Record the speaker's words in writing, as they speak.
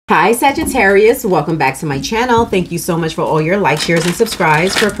Hi Sagittarius, welcome back to my channel. Thank you so much for all your likes, shares, and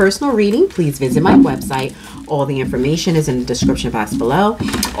subscribes. For a personal reading, please visit my website. All the information is in the description box below.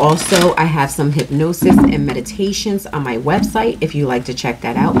 Also, I have some hypnosis and meditations on my website. If you like to check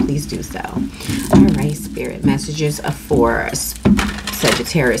that out, please do so. All right, spirit messages for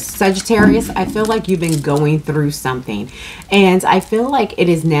Sagittarius. Sagittarius, I feel like you've been going through something, and I feel like it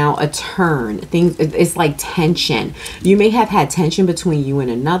is now a turn. It's like tension. You may have had tension between you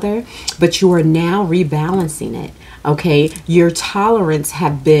and another, but you are now rebalancing it. Okay, your tolerance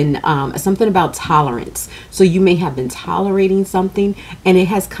have been something about tolerance. So you may have been tolerating something, and it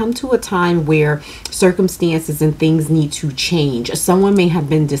has come to a time where circumstances and things need to change. Someone may have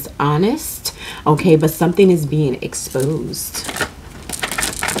been dishonest, okay, but something is being exposed.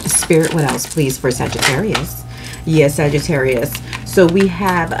 Spirit, what else, please, for Sagittarius? Yes, Sagittarius. So we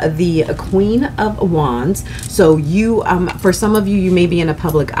have the Queen of Wands. So you, for some of you, you may be in a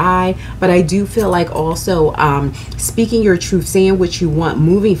public eye, but I do feel like also speaking your truth, saying what you want,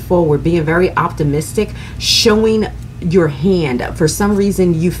 moving forward, being very optimistic, showing your hand. For some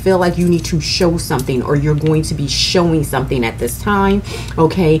reason you feel like you need to show something, or you're going to be showing something at this time,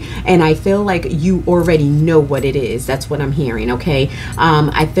 okay? And I feel like you already know what it is. That's what I'm hearing, okay?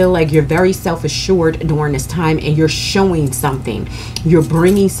 I feel like you're very self-assured during this time, and you're showing something, you're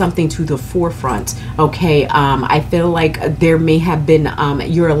bringing something to the forefront, okay? I feel like there may have been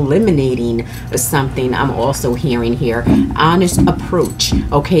you're eliminating something. I'm also hearing here honest approach,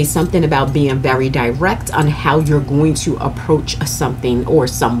 okay? Something about being very direct on how you're going to approach something or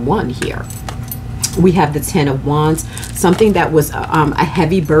someone here. We have the Ten of Wands, something that was a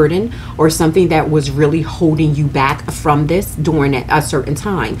heavy burden, or something that was really holding you back from this during a certain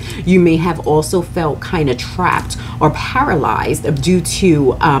time. You may have also felt kind of trapped or paralyzed due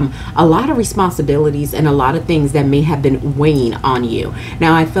to a lot of responsibilities and a lot of things that may have been weighing on you.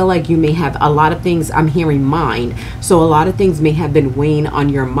 Now, I feel like you may have a lot of things, I'm hearing mind, so a lot of things may have been weighing on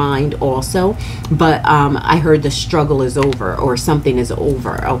your mind also, but I heard the struggle is over, or something is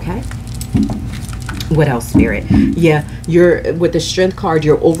over, okay? What else, Spirit? Yeah, you're with the Strength card,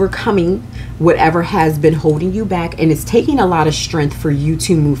 you're overcoming whatever has been holding you back, and it's taking a lot of strength for you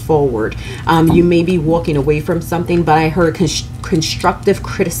to move forward. You may be walking away from something, but I heard constructive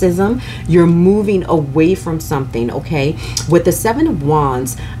criticism. You're moving away from something, okay? With the Seven of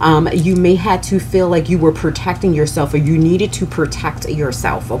Wands, you may have to feel like you were protecting yourself, or you needed to protect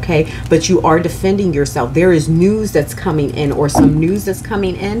yourself, okay? But you are defending yourself. There is news that's coming in, or some news that's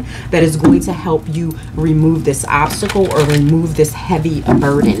coming in, that is going to help you remove this obstacle or remove this heavy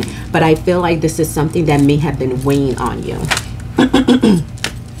burden. But I feel like this is something that may have been weighing on you.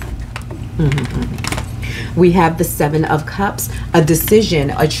 We have the Seven of Cups, a decision,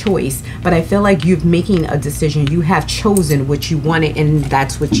 a choice, but I feel like you're making a decision. You have chosen what you wanted, and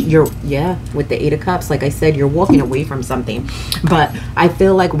that's what you're, yeah, with the Eight of Cups, like I said, you're walking away from something. But I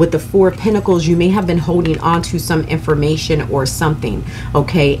feel like with the Four of Pentacles, you may have been holding on to some information or something,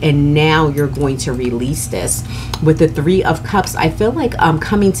 okay? And now you're going to release this. With the Three of Cups, I feel like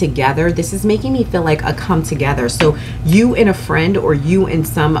coming together. This is making me feel like a come together. So you and a friend, or you and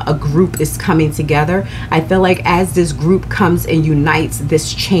a group is coming together. I feel like as this group comes and unites,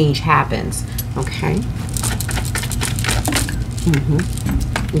 this change happens, okay?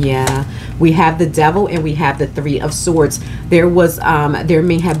 Yeah, we have the Devil and we have the Three of Swords. There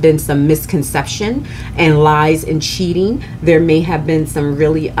may have been some misconception and lies and cheating. There may have been some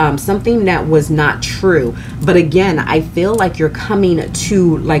really something that was not true. But again, I feel like you're coming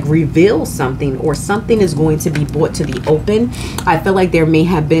to like reveal something, or something is going to be brought to the open. I feel like there may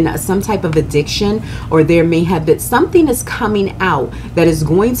have been some type of addiction, or there may have been something is coming out that is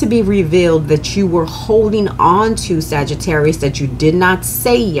going to be revealed that you were holding on to, Sagittarius, that you did not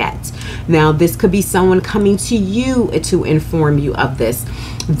say yet. Now, this could be someone coming to you to inform you of this.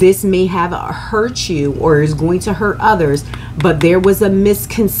 This may have hurt you, or is going to hurt others, but there was a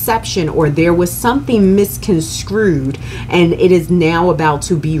misconception, or there was something misconstrued, and it is now about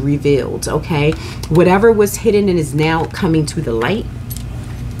to be revealed, okay? Whatever was hidden and is now coming to the light.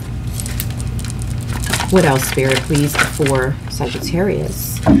 What else, Spirit, please, for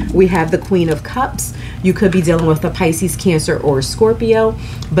Sagittarius? We have the Queen of Cups. You could be dealing with a Pisces, Cancer, or Scorpio,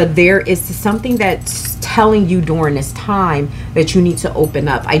 but there is something that's telling you during this time that you need to open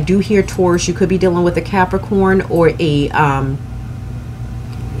up. I do hear Taurus. You could be dealing with a Capricorn or a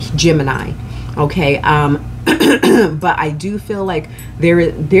Gemini, okay? But I do feel like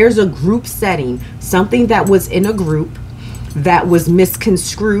there's a group setting, something that was in a group that was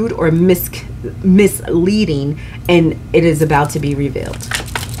misconstrued or misleading, and it is about to be revealed.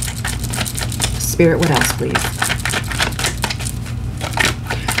 Spirit, what else, please?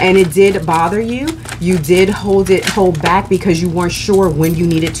 And it did bother you. You did hold back because you weren't sure when you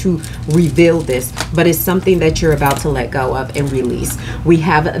needed to reveal this, but it's something that you're about to let go of and release. We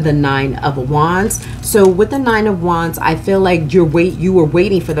have the Nine of Wands. So with the Nine of Wands, I feel like you were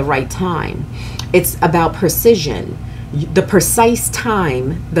waiting for the right time. It's about precision, the precise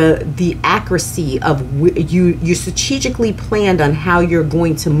time, the accuracy of you strategically planned on how you're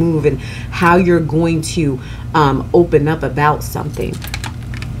going to move and how you're going to open up about something.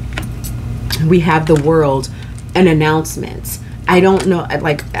 We have the World, an announcement. I don't know,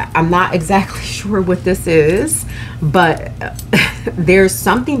 like, I'm not exactly sure what this is, but there's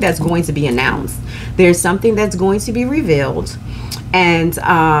something that's going to be announced. There's something that's going to be revealed. And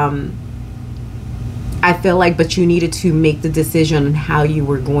I feel like, but you needed to make the decision on how you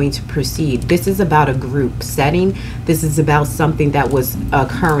were going to proceed. This is about a group setting. This is about something that was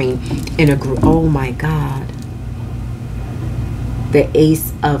occurring in a group. Oh my God. The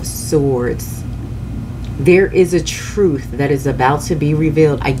Ace of Swords. There is a truth that is about to be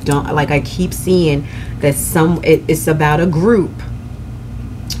revealed. I keep seeing that it's about a group.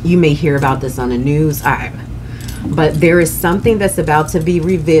 You may hear about this on the news. But there is something that's about to be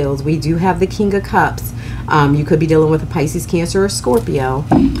revealed. We do have the King of Cups. You could be dealing with a Pisces, Cancer, or Scorpio.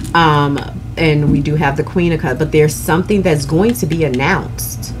 And we do have the Queen of Cups. But there's something that's going to be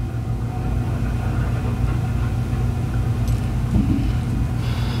announced.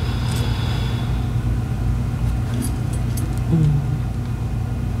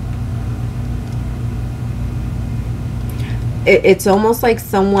 It's almost like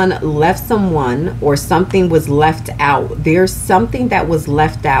someone left someone, or something was left out. There's something that was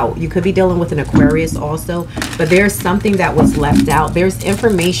left out. You could be dealing with an Aquarius also, but there's something that was left out. There's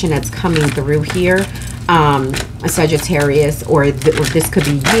information that's coming through here. A Sagittarius, or this could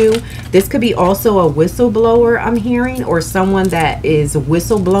be you. This could be also a whistleblower, I'm hearing, or someone that is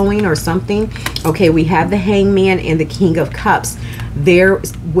whistleblowing or something. Okay, we have the Hangman and the King of Cups. There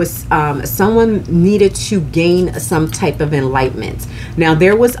was someone needed to gain some type of enlightenment. Now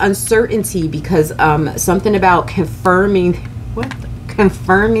there was uncertainty because something about confirming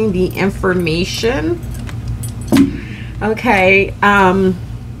the information. Okay,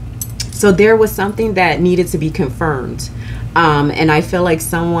 so there was something that needed to be confirmed. And I feel like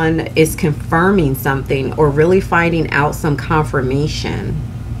someone is confirming something, or really finding out some confirmation.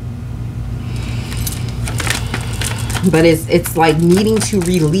 But it's like needing to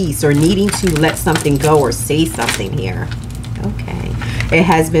release, or needing to let something go, or say something here. Okay. It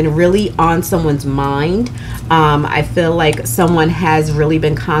has been really on someone's mind. I feel like someone has really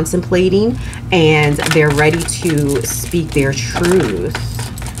been contemplating, and they're ready to speak their truth.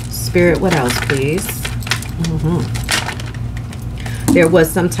 Spirit, what else, please? There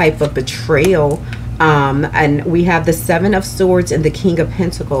was some type of betrayal. And we have the Seven of Swords and the King of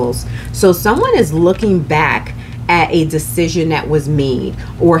Pentacles. So someone is looking back at a decision that was made,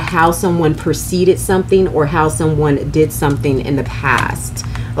 or how someone proceeded something, or how someone did something in the past.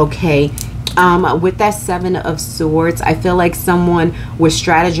 Okay. With that Seven of Swords, I feel like someone was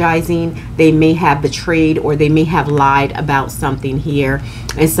strategizing. They may have betrayed, or they may have lied about something here,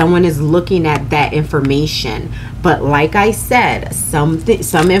 and someone is looking at that information. But like I said, some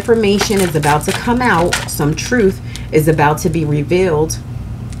information is about to come out. Some truth is about to be revealed.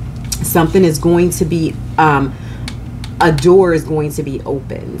 Something is going to be a door is going to be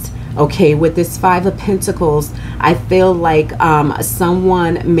opened. Okay, with this Five of Pentacles, I feel like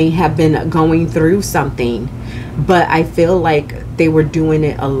someone may have been going through something, but I feel like they were doing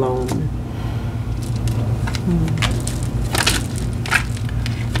it alone.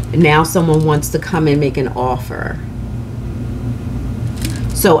 Now someone wants to come and make an offer.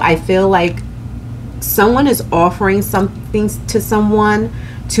 So I feel like someone is offering something to someone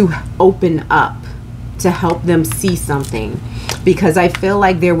to open up, to help them see something. Because I feel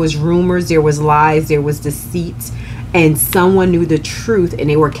like there was rumors, there was lies, there was deceit, and someone knew the truth, and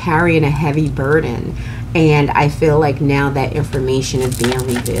they were carrying a heavy burden. And I feel like now that information is being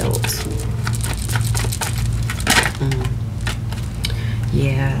revealed.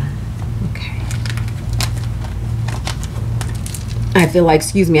 Yeah. Okay. I feel like,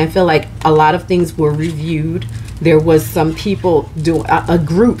 excuse me, I feel like a lot of things were reviewed. There was some people doing a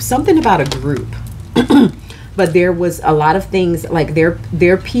group, something about a group. But there was a lot of things, like there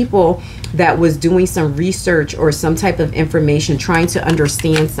are people that was doing some research or some type of information, trying to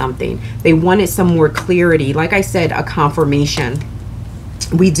understand something. They wanted some more clarity. Like I said, a confirmation.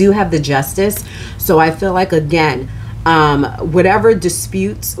 We do have the Justice. So I feel like, again, whatever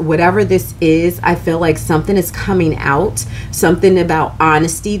disputes, whatever this is, I feel like something is coming out. Something about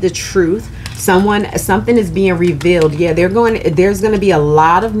honesty, the truth. Something is being revealed. Yeah, there's going to be a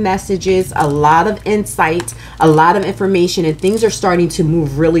lot of messages, a lot of insight, a lot of information, and things are starting to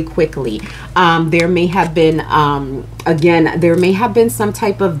move really quickly. There may have been, again, there may have been some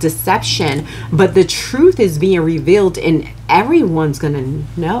type of deception, but the truth is being revealed and everyone's going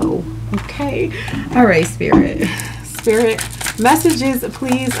to know. Okay. All right, Spirit. Spirit, messages,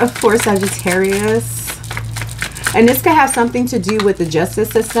 please, for Sagittarius. And this could have something to do with the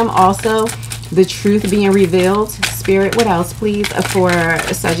justice system also. The truth being revealed. Spirit, what else, please, for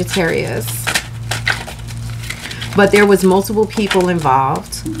Sagittarius? But there was multiple people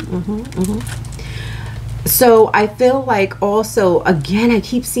involved. So I feel like also, again, I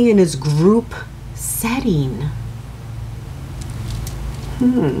keep seeing this group setting.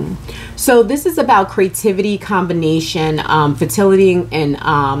 So this is about creativity, combination, fertility, and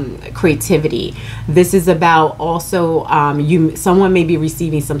creativity. This is about also someone may be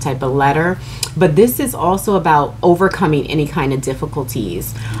receiving some type of letter, but this is also about overcoming any kind of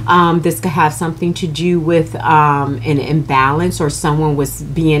difficulties. This could have something to do with an imbalance, or someone was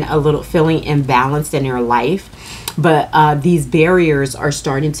being feeling imbalanced in their life, but these barriers are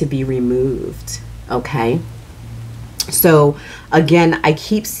starting to be removed. Okay. So again, I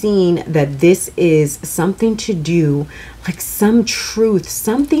keep seeing that this is something to do, like some truth,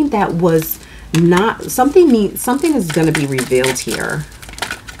 something that was not, something is going to be revealed here.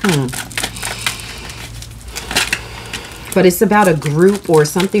 But it's about a group or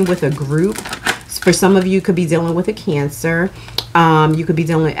something with a group. For some of you, could be dealing with a Cancer. You could be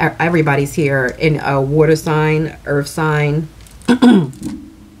dealing, everybody's here in a water sign, earth sign.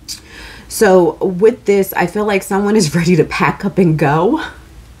 So with this, I feel like someone is ready to pack up and go.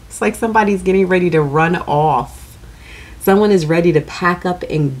 It's like somebody's getting ready to run off. Someone is ready to pack up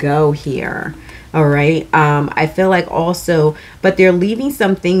and go here. All right. I feel like also, but they're leaving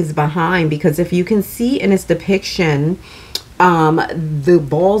some things behind, because if you can see in this depiction, the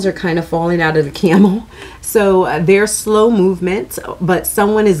balls are kind of falling out of the camel. So there's slow movement, but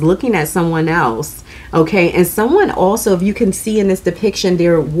someone is looking at someone else. Okay. And someone also, if you can see in this depiction,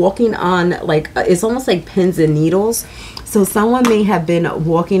 they're walking on, like, it's almost like pins and needles. So someone may have been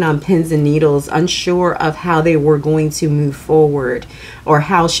walking on pins and needles, unsure of how they were going to move forward, or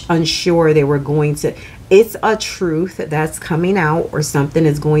how unsure they were going to. It's a truth that's coming out, or something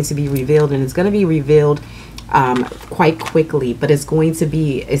is going to be revealed, and it's going to be revealed quite quickly, but it's going to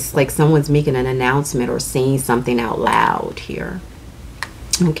be, it's like someone's making an announcement or saying something out loud here.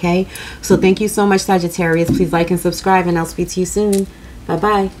 Okay, so thank you so much, Sagittarius. Please like and subscribe, and I'll speak to you soon. Bye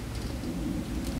bye.